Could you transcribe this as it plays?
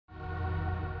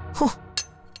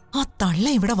ആ തള്ള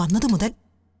ഇവിടെ വന്നത് മുതൽ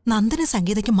നന്ദന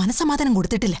സംഗീതയ്ക്ക് മനസ്സമാധാനം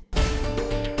കൊടുത്തിട്ടില്ല.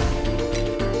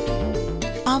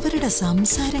 അവരുടെ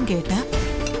സംസാരം കേട്ട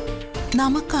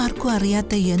നമുക്കാർക്കും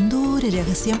അറിയാത്ത എന്തോ ഒരു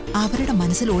രഹസ്യം അവരുടെ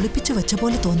മനസ്സിൽ ഒളിപ്പിച്ചു വെച്ച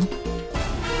പോലെ തോന്നും.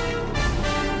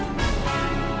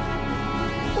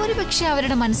 ഒരുപക്ഷെ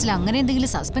അവരുടെ മനസ്സിൽ അങ്ങനെ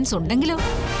എന്തെങ്കിലും സസ്പെൻസ് ഉണ്ടെങ്കിലോ?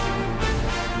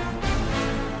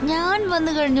 ഞാൻ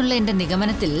വന്നു കഴിഞ്ഞുള്ള എന്റെ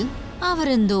നിഗമനത്തിൽ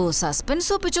അവരെന്തോ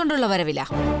സസ്പെൻസ് ഒപ്പിച്ചുകൊണ്ടുള്ള വരവില്ല.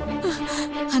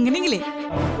 അങ്ങനെങ്കിലേ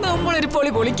നമ്മളൊരു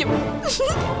പൊളി പൊളിക്കും.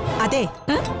 അതെ,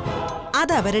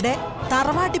 അതവരുടെ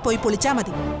തറവാട്ടി പോയി പൊളിച്ചാ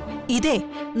മതി. ഇതേ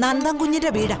നന്ദൻ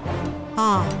കുഞ്ഞിന്റെ വീടാ. ആ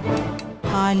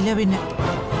അല്ല പിന്നെ.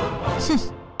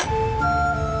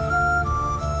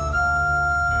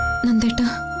 നന്ദേട്ടാ,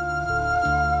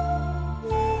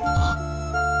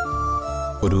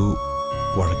 ഒരു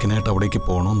വഴക്കിനായിട്ട് അവിടേക്ക്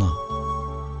പോണോന്നാ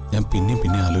ഞാൻ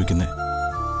പിന്നെ ആലോചിക്കുന്നേ.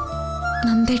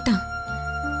 നന്ദേട്ടാ,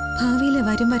 ഭാവിയിലെ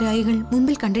വരും വരായികൾ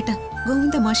മുമ്പിൽ കണ്ടിട്ട്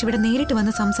ഗോവിന്ദ മാഷ് ഇവിടെ നേരിട്ട്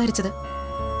വന്ന് സംസാരിച്ചത്.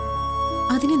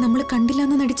 അതിനെ നമ്മൾ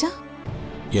കണ്ടില്ലെന്ന് നടിച്ച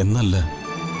എന്നല്ല,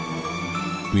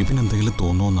 വിപിൻ എന്തെങ്കിലും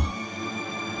തോന്നുമെന്നാ.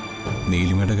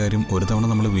 നീലിമയുടെ കാര്യം ഒരു തവണ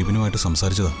നമ്മൾ വിപിനുമായിട്ട്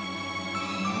സംസാരിച്ചതാ.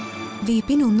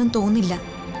 വിപിൻ ഒന്നും തോന്നില്ല.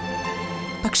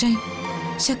 പക്ഷേ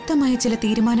ശക്തമായ ചില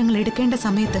തീരുമാനങ്ങൾ എടുക്കേണ്ട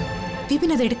സമയത്ത്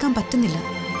വിപിൻ അത് എടുക്കാൻ പറ്റുന്നില്ല.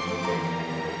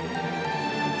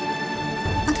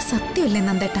 അത് സത്യമല്ലേ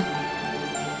നന്ദേട്ടാ?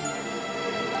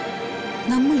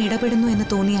 നമ്മൾ ഇടപെടുന്നു എന്ന്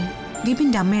തോന്നിയാൽ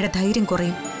വിപിന്റെ അമ്മയുടെ ധൈര്യം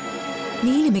കുറയും.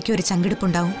 നീലിമയ്ക്ക് ഒരു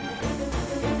ചങ്കിടിപ്പുണ്ടാവും.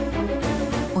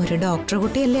 ഒരു ഡോക്ടർ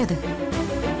കുട്ടിയല്ലേ അത്.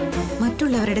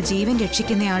 മറ്റുള്ളവരുടെ ജീവൻ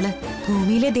രക്ഷിക്കുന്നയാള്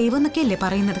ഭൂമിയിലെ ദൈവം എന്നൊക്കെയല്ലേ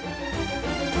പറയുന്നത്.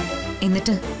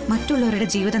 എന്നിട്ട് മറ്റുള്ളവരുടെ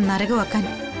ജീവിതം നരകമാക്കാൻ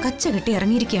കച്ചകെട്ടി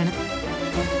ഇറങ്ങിയിരിക്കുകയാണ്.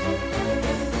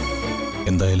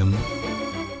 എന്തായാലും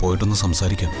പോയിട്ടൊന്ന്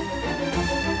സംസാരിക്കാം.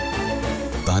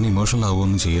 താൻ ഇമോഷണൽ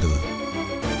ആവുകയൊന്നും ചെയ്യരുത്.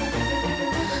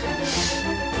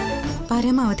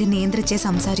 പരമാവധി നിയന്ത്രിച്ചേ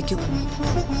സംസാരിക്കൂ.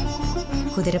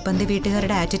 കുതിരപ്പന്തി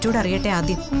വീട്ടുകാരുടെ ആറ്റിറ്റ്യൂഡ് അറിയട്ടെ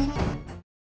ആദ്യം.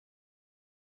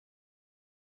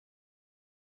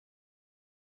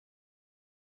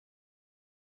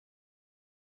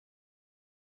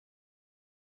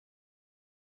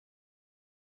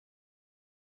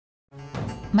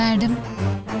 മാഡം,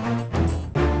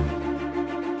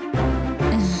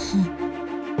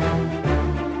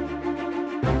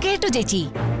 കേട്ടോ ചേച്ചി?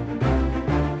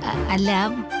 അല്ല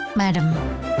മാഡം,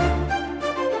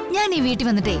 ഞാൻ ഈ വീട്ടിൽ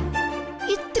വന്നിട്ടേ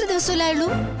ഇത്ര ദിവസമല്ലായുള്ളൂ.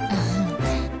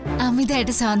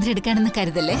 അമിതമായിട്ട് സ്വാതന്ത്ര്യം എടുക്കാനെന്ന്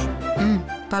കരുതല്ലേ.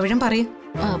 പവിഴം പറയൂ.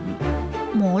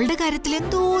 മോളുടെ കാര്യത്തിൽ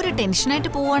എന്തോ ഒരു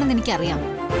ടെൻഷനായിട്ട് പോവാണെന്ന് എനിക്കറിയാം.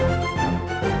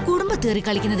 കുടുംബത്തേറി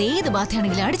കളിക്കുന്നത് ഏത്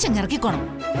ബാധയാണെങ്കിലും അടിച്ചങ്ങിറക്കിക്കോണം.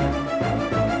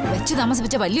 വെച്ച്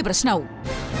താമസിപ്പിച്ച വലിയ പ്രശ്നമാവും.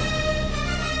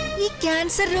 ഈ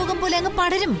ക്യാൻസർ രോഗം പോലെ അങ്ങ്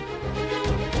പടരും.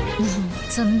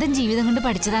 സ്വന്തം ജീവിതം കൊണ്ട്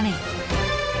പഠിച്ചതാണേ.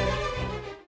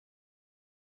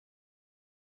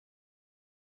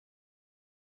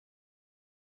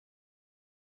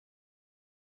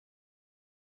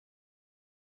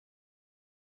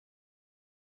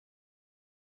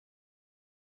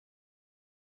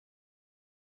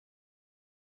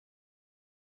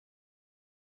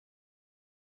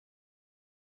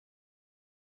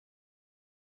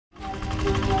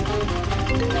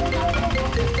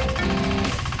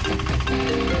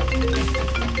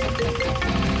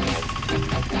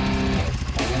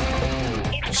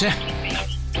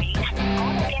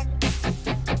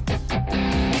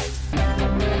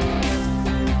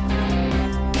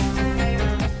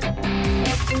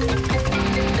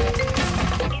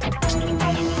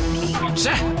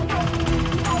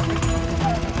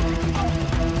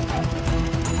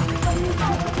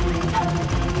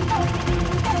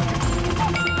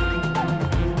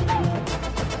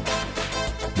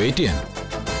 വെയിറ്റ് ചെയ്യാൻ.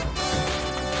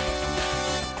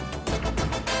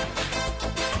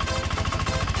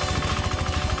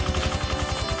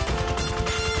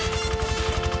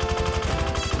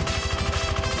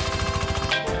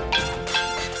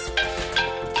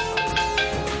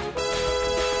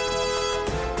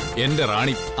 എന്റെ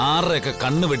റാണി, ആരുടെയൊക്കെ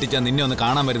കണ്ണ് വെട്ടിച്ചാ നിന്നെ ഒന്ന്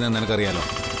കാണാൻ വരുന്നതെന്ന് നിനക്കറിയാലോ.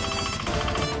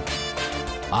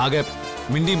 ആകെ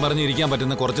മിണ്ടിയും പറഞ്ഞിരിക്കാൻ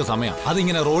പറ്റുന്ന കുറച്ച് സമയം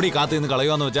അതിങ്ങനെ റോഡിൽ കാത്തു നിന്ന്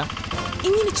കളയുവാന്ന് വെച്ചാ.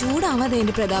 ഇങ്ങനെ ചൂടാവാതെ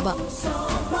എന്റെ പ്രതാപ.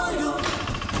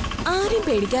 ആരെയും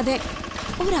പേടിക്കാതെ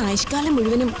ഒരാഴ്ചക്കാലം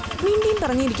മുഴുവനും മിണ്ടിയും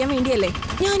പറഞ്ഞിരിക്കാൻ വേണ്ടിയല്ലേ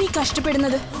ഞാൻ ഈ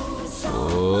കഷ്ടപ്പെടുന്നത്.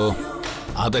 ഓ,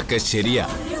 അതൊക്കെ ശരിയാ.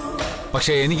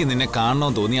 പക്ഷെ എനിക്ക് നിന്നെ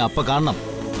കാണണമെന്ന് തോന്നി അപ്പൊ കാണണം,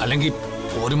 അല്ലെങ്കിൽ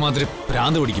ഒരുമാതിരി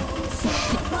ഭ്രാന്ത് പിടിക്കും.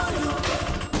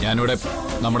 ഞാനിവിടെ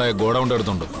നമ്മുടെ ഗോഡൗണ്ട്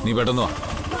എടുത്തുണ്ട്, നീ പെട്ടെന്ന് വാ.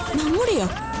 നമ്മുടെയോ?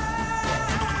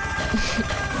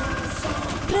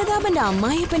 പ്രതാപന്റെ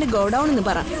അമ്മായിപ്പന്റെ ഗോഡൗൺ എന്ന്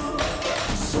പറ.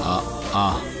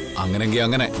 അങ്ങനെങ്കി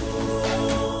അങ്ങനെ.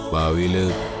 ഭാവിയില്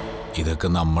ഇതൊക്കെ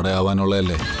നമ്മുടെ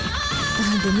ആവാനുള്ളതല്ലേ.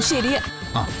 അതും ശരിയാ.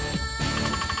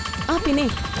 പിന്നെ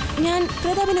ഞാൻ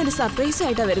പ്രതാപിനൊരു സർപ്രൈസ്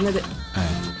ആയിട്ടാ വരുന്നത്.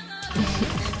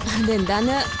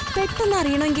 അതെന്താന്ന് പെട്ടെന്ന്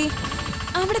അറിയണമെങ്കിൽ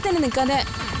അവിടെ തന്നെ നിൽക്കാതെ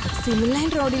സിവിൽ ലൈൻ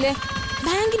റോഡിലെ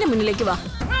ബാങ്കിന്റെ മുന്നിലേക്ക് വാ.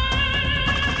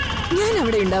 ഞാൻ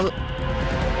അവിടെ ഉണ്ടാവും.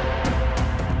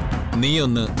 നീ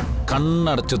ഒന്ന്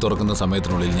കണ്ണടച്ച് തുറക്കുന്ന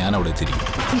സമയത്തിനുള്ളിൽ ഞാൻ അവിടെ എത്തിയിരിക്കും.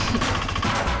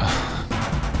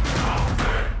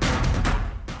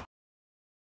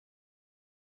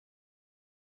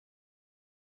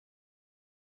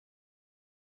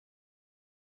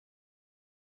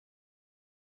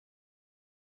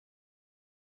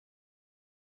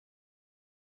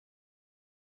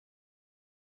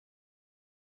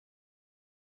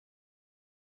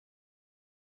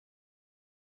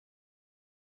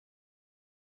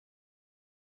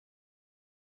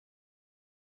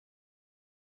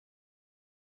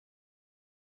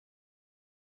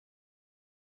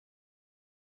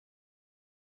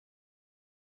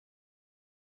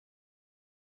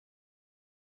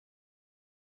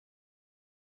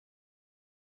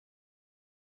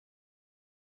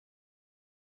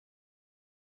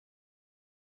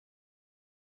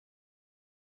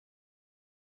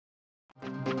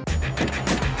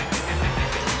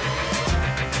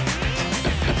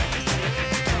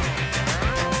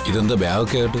 ഇതെന്താ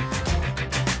ബാഗൊക്കെ ആയിട്ട്?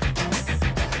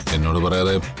 എന്നോട്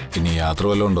പറയാതെ ഇനി യാത്ര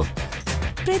വല്ലതും ഉണ്ടോ?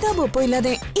 പ്രതാപ് ഒപ്പം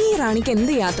ഇല്ലാതെ ഈ റാണിക്ക്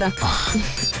എന്ത് യാത്ര?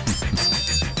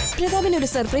 പ്രതാപിനൊരു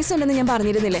സർപ്രൈസ് ഉണ്ടെന്ന് ഞാൻ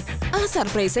പറഞ്ഞിരുന്നില്ലേ? ആ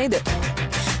സർപ്രൈസ് ഇത്.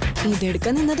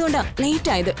 ഇതെടുക്കാൻ നിന്നതുകൊണ്ടാ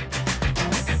ലേറ്റ് ആയത്.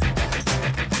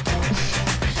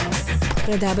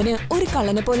 പ്രതാപന് ഒരു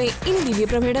കള്ളനെ പോലെ ഇനി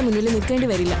ദിവ്യപ്രഭയുടെ മുന്നിൽ നിൽക്കേണ്ടി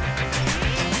വരില്ല.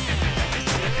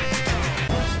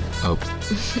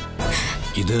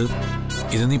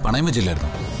 ഇത് നീ പണയം വെച്ചില്ലായിരുന്നു?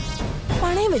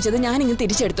 പണയം വെച്ചത് ഞാനിങ്ങ്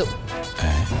തിരിച്ചെടുത്തു.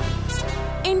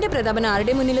 എന്റെ പ്രതാപൻ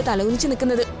ആരുടെ മുന്നിൽ തലകുനിച്ച്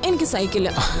നിൽക്കുന്നത് എനിക്ക് സഹിക്കില്ല.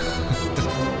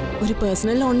 ഒരു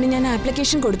പേഴ്സണൽ ലോണിന് ഞാൻ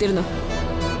ആപ്ലിക്കേഷൻ കൊടുത്തിരുന്നു.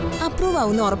 അപ്രൂവ്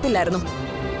ആവുന്ന ഉറപ്പില്ലായിരുന്നു.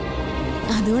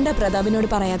 അതുകൊണ്ടാ പ്രതാപിനോട്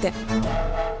പറയാത്തെ.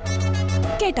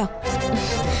 കേട്ടോ?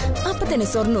 അപ്പൊ തന്നെ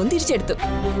സ്വർണവും തിരിച്ചെടുത്തു.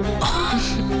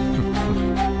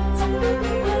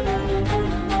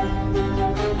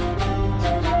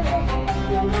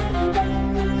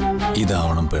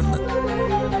 ഇതാവണം പെണ്ണ്.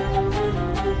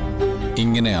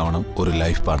 ഇങ്ങനെയാവണം ഒരു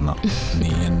ലൈഫ് പാർട്ണർ. നീ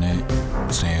എന്നെ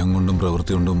സ്നേഹം കൊണ്ടും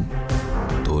പ്രവൃത്തി കൊണ്ടും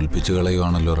തോൽപ്പിച്ചു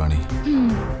കളയുവാണല്ലോ റാണി.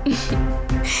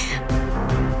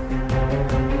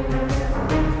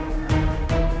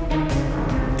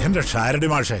 എന്റെ ഷാരടി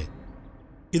മാഷേ,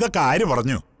 ഇതൊക്കെ ആര്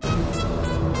പറഞ്ഞു?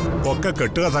 ഒക്കെ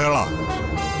കെട്ടുകഥകളാ.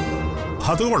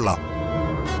 അത് കൊള്ളാം.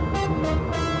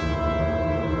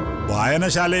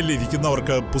 വായനശാലയിൽ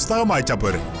ഇരിക്കുന്നവർക്ക് പുസ്തകം വായിച്ചാ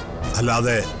പോരെ,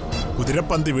 അല്ലാതെ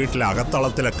കുതിരപ്പന്തി വീട്ടിലെ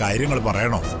അകത്തളത്തിലെ കാര്യങ്ങൾ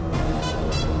പറയണോ?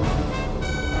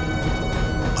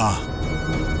 ആ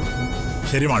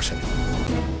ശരി മാഷെ,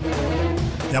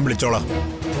 ഞാൻ വിളിച്ചോളാം.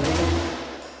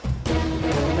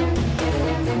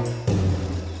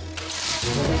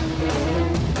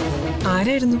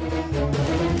 ആരായിരുന്നു?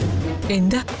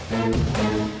 എന്താ?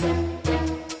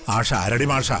 ആ ഷാരടി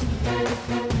മാഷ,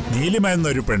 നീലിമ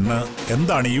എന്നൊരു പെണ്ണ്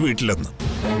എന്താണ് ഈ വീട്ടിലെന്ന്.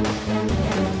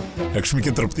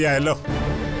 ലക്ഷ്മിക്ക് തൃപ്തിയായല്ലോ.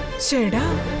 ചേടാ,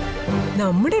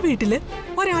 നമ്മുടെ വീട്ടില്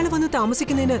ഒരാള് വന്ന്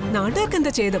താമസിക്കുന്നതിന് നാട്ടുകാർക്ക്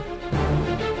എന്താ ചെയ്തം?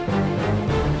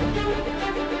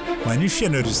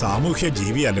 മനുഷ്യനൊരു സാമൂഹ്യ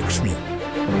ജീവിയാ ലക്ഷ്മി.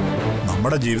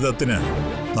 നമ്മുടെ ജീവിതത്തിന്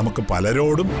നമുക്ക്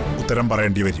പലരോടും ഉത്തരം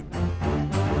പറയേണ്ടി വരും.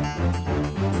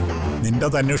 നിന്റെ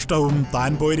തന്നിഷ്ടവും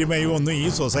താൻ പോരിമയും ഒന്നും ഈ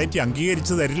സൊസൈറ്റി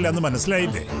അംഗീകരിച്ചു തരില്ല എന്ന്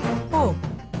മനസ്സിലായില്ലേ? ഓ,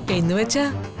 എന്നുവെച്ചാ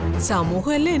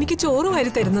സമൂഹമല്ലേ എനിക്ക് ചോറ്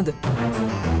വാരി തരുന്നത്?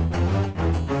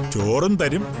 ചോറും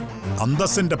തരും,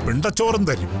 അന്തസ്സിന്റെ പിണ്ടച്ചോറും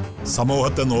തരും.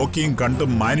 സമൂഹത്തെ നോക്കിയും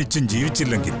കണ്ടും മാനിച്ചും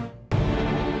ജീവിച്ചില്ലെങ്കിൽ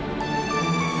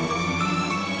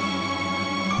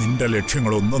നിന്റെ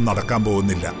ലക്ഷ്യങ്ങളൊന്നും നടക്കാൻ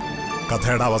പോകുന്നില്ല.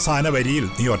 കഥയുടെ അവസാന വരിയിൽ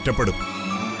നീ ഒറ്റപ്പെടും,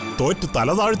 തോറ്റ്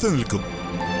തലതാഴ്ത്തി നിൽക്കും.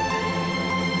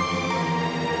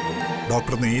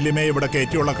 ഡോക്ടർ നീലിമയെ ഇവിടെ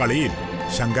കയറ്റിയുള്ള കളിയിൽ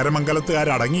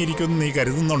ശങ്കരമംഗലത്തുകാരടങ്ങിയിരിക്കുമെന്ന് നീ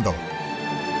കരുതുന്നുണ്ടോ?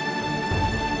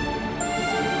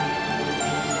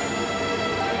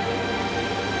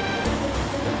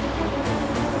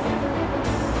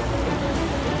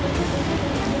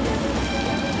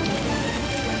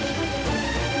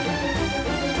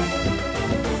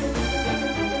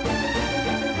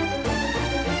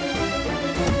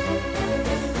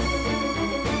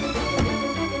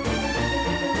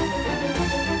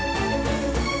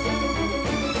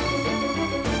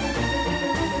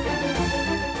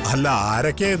 അല്ല,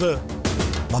 ആരൊക്കെയാ ഇത്?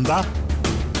 മന്ദ,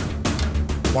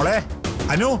 മോളെ,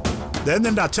 അനു, ദേ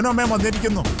നിന്റെ അച്ഛനും അമ്മയും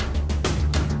വന്നിരിക്കുന്നു.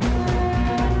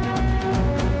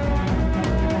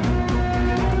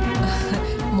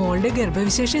 മോളുടെ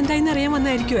ഗർഭവിശേഷം എന്തായെന്ന് അറിയാൻ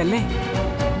വന്നായിരിക്കും അല്ലേ?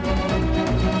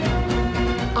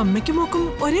 അമ്മയ്ക്കും മോക്കും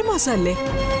ഒരേ മാസമല്ലേ?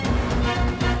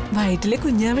 വയറ്റിലെ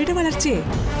കുഞ്ഞാവയുടെ വളർച്ചയെ.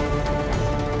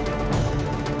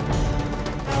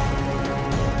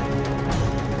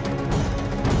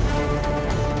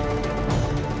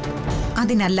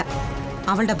 അതിനല്ല,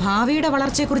 അവളുടെ ഭാവിയുടെ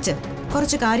വളർച്ചയെക്കുറിച്ച്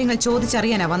കുറച്ച് കാര്യങ്ങൾ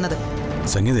ചോദിച്ചറിയാനാ വന്നത്.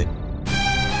 സംഗീതേ,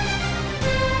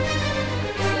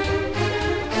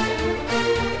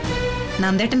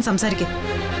 നന്ദേട്ടൻ സംസാരിക്കും.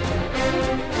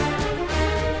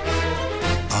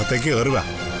 അകത്തേക്ക് കയറുക.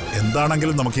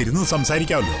 എന്താണെങ്കിലും നമുക്ക് ഇരുന്ന്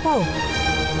സംസാരിക്കാമല്ലോ. ഓ,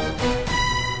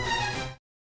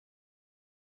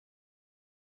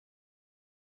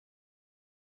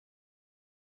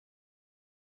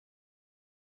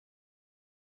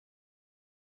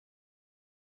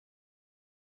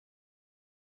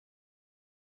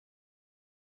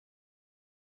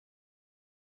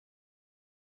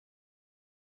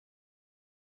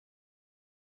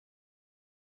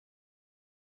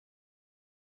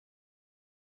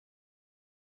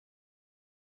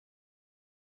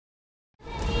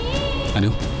 അനു,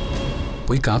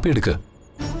 പോയി കാപ്പി എടുക്ക.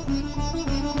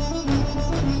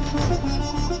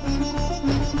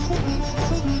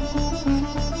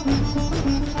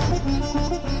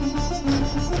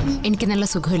 എനിക്ക് നല്ല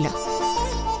സുഖമില്ല.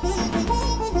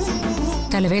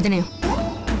 തലവേദനയോ?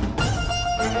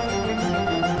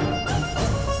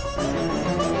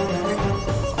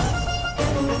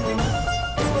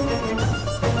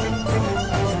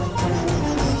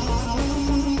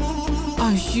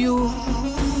 അയ്യോ,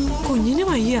 കുഞ്ഞിന്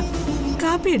വയ്യ.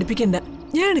 കാപ്പി എടുപ്പിക്കണ്ട,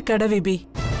 ഞാൻ എടുക്കാടാ ബേബി.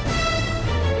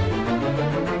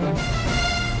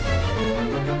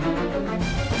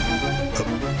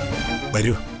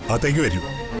 വരൂ, അകത്തേക്ക് വരൂ.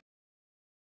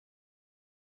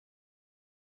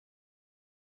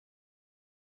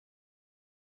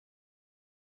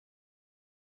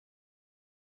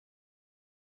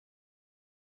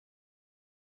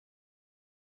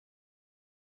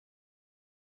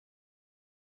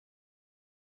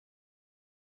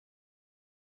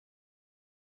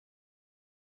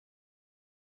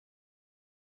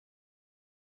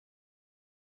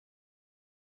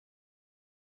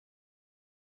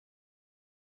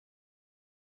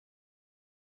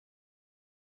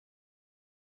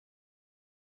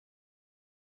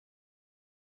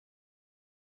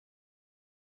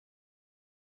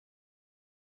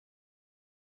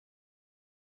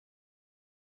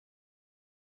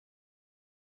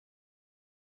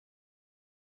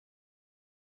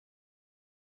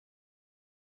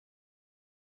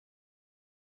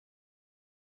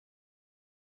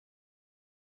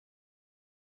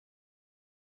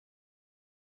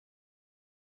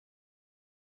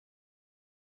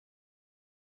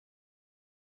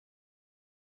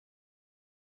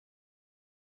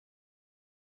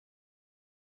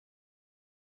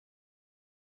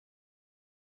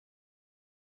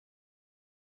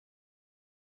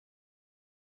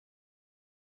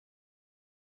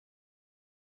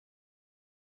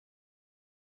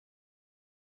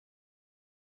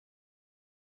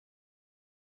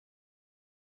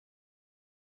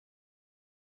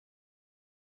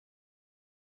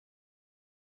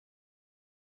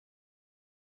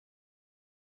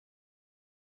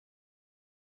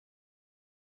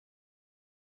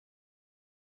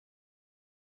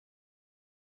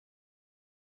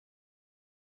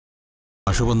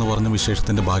 അശുഭെന്ന് പറഞ്ഞ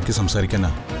വിശേഷത്തിന്റെ ബാക്കി സംസാരിക്കാനാ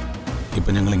ഇപ്പൊ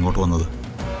ഞങ്ങൾ ഇങ്ങോട്ട് വന്നത്.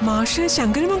 മാഷ്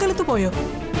ശങ്കരമംഗലത്ത് പോയോ?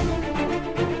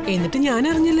 എന്നിട്ട് ഞാൻ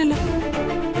അറിഞ്ഞില്ലല്ലോ.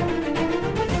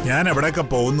 ഞാൻ എവിടെയൊക്കെ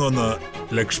പോകുന്നുവെന്ന്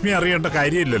ലക്ഷ്മി അറിയേണ്ട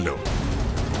കാര്യമില്ലല്ലോ.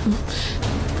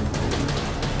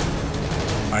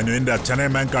 അനുവിന്റെ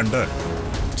അച്ഛനെയും ഞാൻ കണ്ട്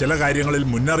ചില കാര്യങ്ങളിൽ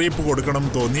മുന്നറിയിപ്പ് കൊടുക്കണം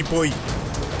തോന്നിപ്പോയി.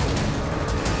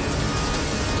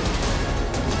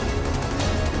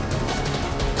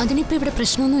 അതിനിപ്പോ ഇവിടെ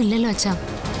പ്രശ്നമൊന്നും ഇല്ലല്ലോ അച്ഛാ.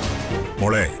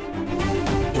 മോളെ,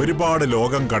 ഒരുപാട്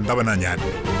ലോകം കണ്ടവനാ ഞാൻ,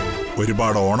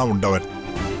 ഒരുപാട് ഓണമുണ്ടവൻ.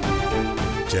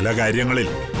 ചില കാര്യങ്ങളിൽ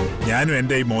ഞാനും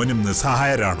എൻ്റെ ഈ മോനും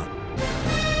നിസ്സഹായരാണ്.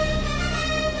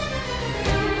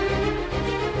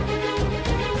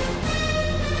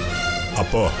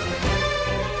 അപ്പോ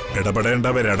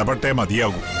ഇടപെടേണ്ടവരിടപെട്ടേ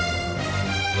മതിയാകൂ.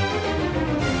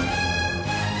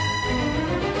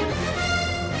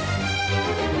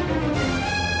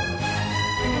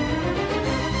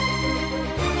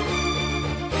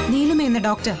 നീലിമ എന്ന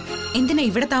ഡോക്ടർ എന്തിനാ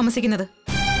ഇവിടെ താമസിക്കുന്നത്?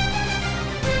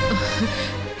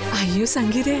 അയ്യോ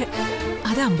സംഗീതേ,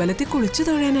 അത് അമ്പലത്തിൽ കുളിച്ചു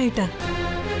തൊഴാനായിട്ടാ.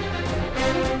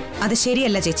 അത്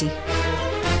ശരിയല്ല ചേച്ചി.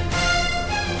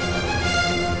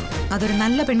 അതൊരു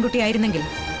നല്ല പെൺകുട്ടിയായിരുന്നെങ്കിൽ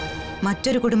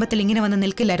മറ്റൊരു കുടുംബത്തിൽ ഇങ്ങനെ വന്ന്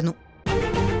നിൽക്കില്ലായിരുന്നു.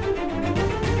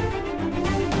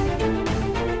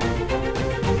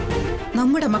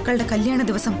 നമ്മുടെ മക്കളുടെ കല്യാണ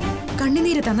ദിവസം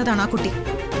കണ്ണുനീര് തന്നതാണ് ആ കുട്ടി.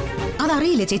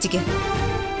 അതറിയില്ലേ ചേച്ചിക്ക്?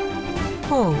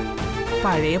 ഓ,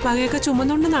 പഴയ പകയൊക്കെ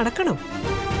ചുമന്നുകൊണ്ട് നടക്കണം.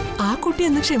 ആ കുട്ടി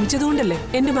അന്ന് ക്ഷമിച്ചതുകൊണ്ടല്ലേ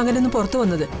എന്റെ മകനൊന്ന് പുറത്തു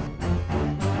വന്നത്.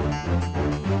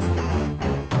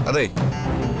 അതെ,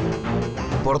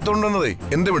 പുറത്തുകൊണ്ടുവന്നതേ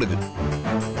എന്റെ വിടുക്ക്.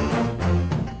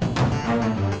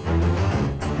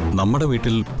 നമ്മുടെ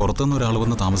വീട്ടിൽ പുറത്തുനിന്ന് ഒരാൾ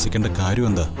വന്ന് താമസിക്കേണ്ട കാര്യം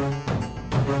എന്താ?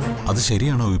 അത്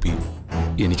ശരിയാണോ വിപി?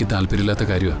 എനിക്ക് താല്പര്യമില്ലാത്ത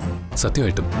കാര്യമാണ്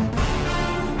സത്യമായിട്ടും.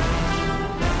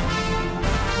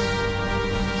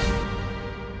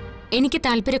 എനിക്ക്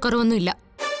താല്പര്യക്കുറവൊന്നുമില്ല.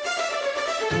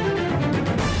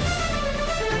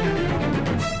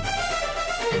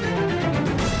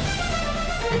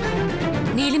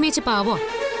 നീലിമേച്ച് പാവോ,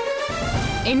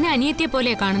 എന്നെ അനിയത്തിയെ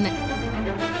പോലെ കാണുന്നത്.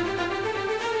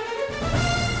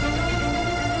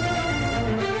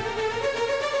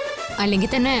 അല്ലെങ്കിൽ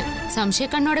തന്നെ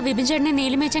സംശയക്കണ്ണോടെ വിപിൻ ചേട്ടനെ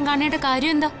നീലിമേച്ചൻ കാണേണ്ട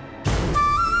കാര്യം എന്താ?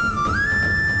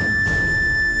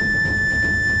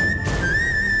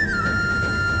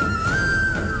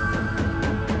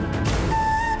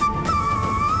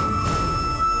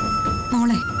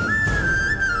 മോളെ,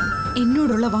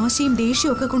 എന്നോടുള്ള വാശിയും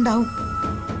ദേഷ്യവും ഒക്കെ കൊണ്ടാവും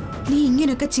നീ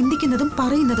ഇങ്ങനെയൊക്കെ ചിന്തിക്കുന്നതും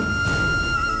പറയുന്നതും.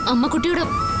 അമ്മക്കുട്ടിയോട്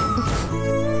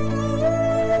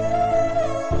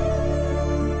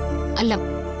അല്ല,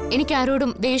 എനിക്ക്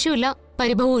ആരോടും ദേഷ്യമില്ല,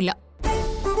 പരിഭവമില്ല.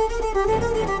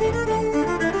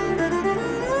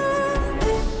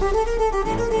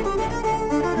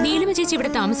 നീലിമ ചേച്ചി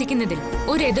ഇവിടെ താമസിക്കുന്നതിൽ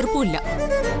ഒരു എതിർപ്പുമില്ല.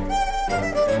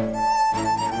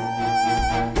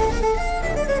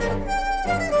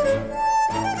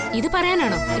 ഇത്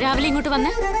പറയാനാണോ രാവിലെ ഇങ്ങോട്ട്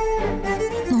വന്നേ?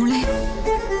 മോളെ,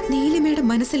 നീലിമയുടെ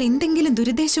മനസ്സിൽ എന്തെങ്കിലും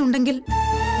ദുരുദ്ദേശം ഉണ്ടെങ്കിൽ.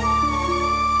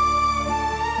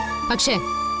 പക്ഷേ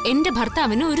എന്റെ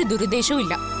ഭർത്താവിന് ഒരു ദുരുദ്ദേശവും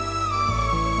ഇല്ല,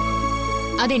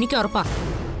 അതെനിക്ക് ഉറപ്പാ.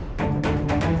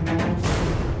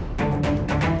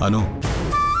 അനു,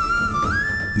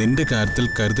 നിന്റെ കാര്യത്തിൽ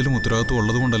കരുതലും ഉത്തരവാദിത്വം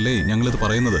ഉള്ളതുകൊണ്ടല്ലേ ഞങ്ങളിത്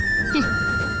പറയുന്നത്.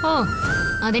 ഓ,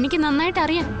 അതെനിക്ക് നന്നായിട്ട്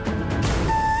അറിയാം.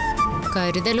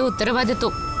 കരുതലും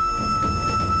ഉത്തരവാദിത്വം.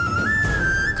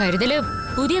 കരുതല്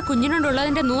പുതിയ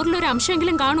കുഞ്ഞിനോടുള്ളതിന്റെ 100-ൽ 1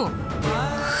 അംശമെങ്കിലും കാണുമോ?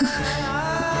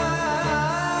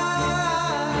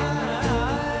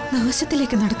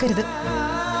 നാശത്തിലേക്ക് നടക്കരുത്.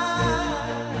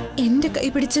 എന്റെ കൈ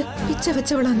പിടിച്ച് പിച്ച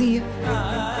വെച്ചവളാ നീ.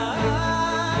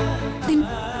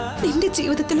 നിന്റെ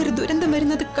ജീവിതത്തിൽ ഒരു ദുരന്തം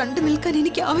വരുന്നത് കണ്ടു നിൽക്കാൻ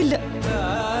എനിക്കാവില്ല.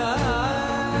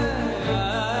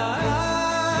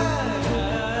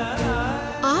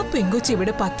 ആ പെങ്കൊച്ചി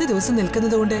ഇവിടെ 10 ദിവസം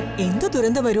നിൽക്കുന്നത് കൊണ്ട് എന്ത്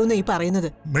ദുരന്തം വരുമെന്ന് ഈ പറയുന്നത്?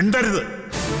 മിണ്ടരുത്.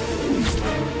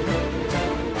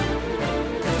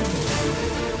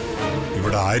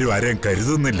 ഇവിടെ ആരും ആരെയും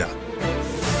കരുതുന്നില്ല.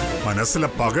 മനസ്സിലെ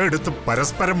പകയെടുത്ത്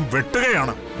പരസ്പരം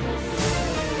വെട്ടുകയാണ്.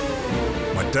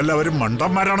 മറ്റെല്ലാവരും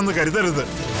മണ്ടന്മാരാണെന്ന് കരുതരുത്.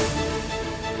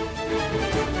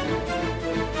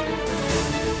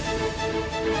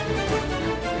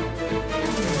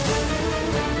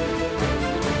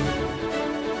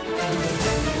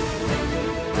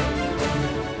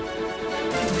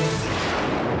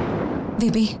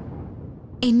 വിബി,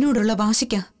 എന്നോടുള്ള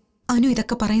വാശിക്ക അനു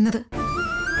ഇതൊക്കെ പറയുന്നത്.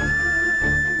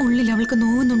 ഉള്ളിൽ അവൾക്ക്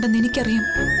നോവുന്നുണ്ടെന്ന് എനിക്കറിയാം.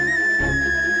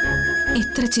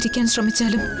 എത്ര ചിരിക്കാൻ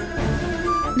ശ്രമിച്ചാലും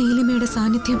നീലിമയുടെ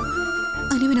സാന്നിധ്യം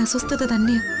അനുവിന് അസ്വസ്ഥത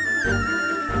തന്നെയാ.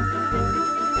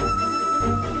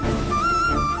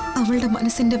 അവളുടെ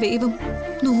മനസ്സിന്റെ വേവും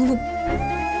നോവും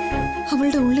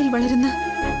അവളുടെ ഉള്ളിൽ വളരുന്ന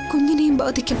കുഞ്ഞിനെയും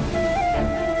ബാധിക്കും.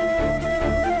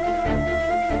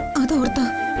 അതോർത്താ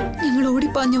ഞങ്ങൾ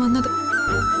ഓടിപ്പാഞ്ഞു വന്നത്.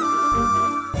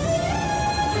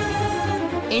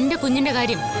 എന്റെ കുഞ്ഞിന്റെ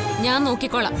കാര്യം ഞാൻ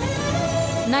നോക്കിക്കോളാം.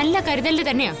 നല്ല കരുതലിൽ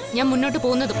തന്നെയാ ഞാൻ മുന്നോട്ട്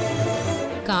പോകുന്നതും.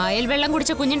 കായൽ വെള്ളം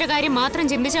കുടിച്ച കുഞ്ഞിന്റെ കാര്യം മാത്രം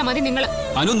ചിന്തിച്ചാ മതി നിങ്ങൾ.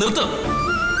 അനു, നിർത്ത്.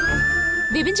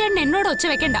 ബിപിൻ ചേട്ടൻ എന്നോട് ഒച്ച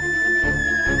വെക്കണ്ട.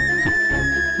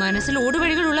 മനസ്സിൽ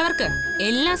ഓടുവഴികളുള്ളവർക്ക്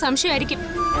എല്ലാം സംശയമായിരിക്കും.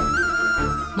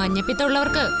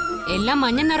 മഞ്ഞപ്പിത്തമുള്ളവർക്ക് എല്ലാം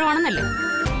മഞ്ഞ നിറമാണെന്നല്ലേ?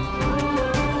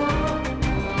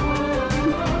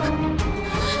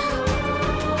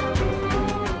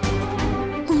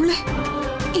 മോളെ,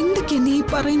 എന്തൊക്കെയാ നീ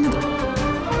പറയുന്നത്?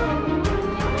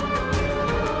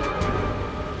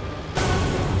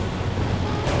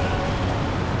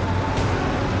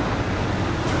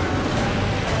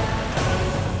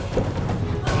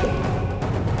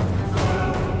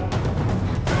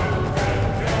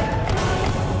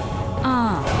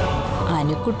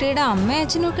 അനുക്കുട്ടിയുടെ അമ്മയും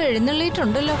അച്ഛനും ഒക്കെ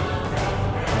എഴുന്നള്ളിയിട്ടുണ്ടല്ലോ.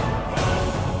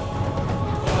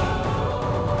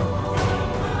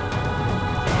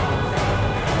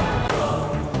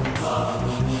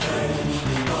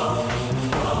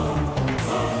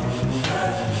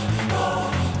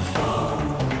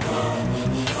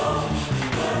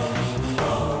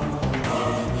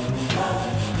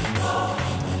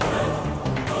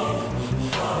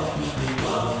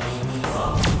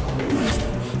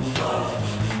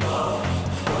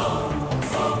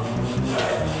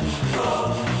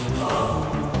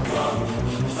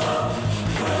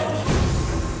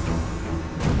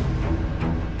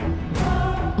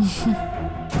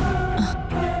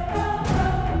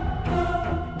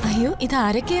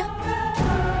 ഇതാരൊക്കെയാ?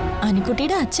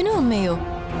 അനുക്കുട്ടിയുടെ അച്ഛനും അമ്മയോ?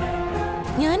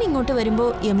 ഞാൻ ഇങ്ങോട്ട്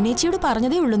വരുമ്പോ യമുനേച്ചിയോട്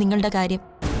പറഞ്ഞതേ ഉള്ളൂ നിങ്ങളുടെ കാര്യം.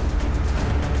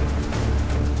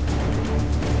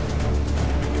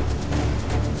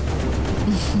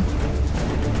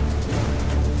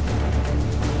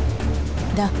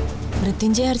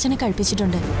 മൃത്യുഞ്ജയാർച്ചന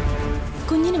കഴിപ്പിച്ചിട്ടുണ്ട്.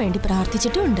 കുഞ്ഞിന് വേണ്ടി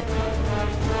പ്രാർത്ഥിച്ചിട്ടുമുണ്ട്.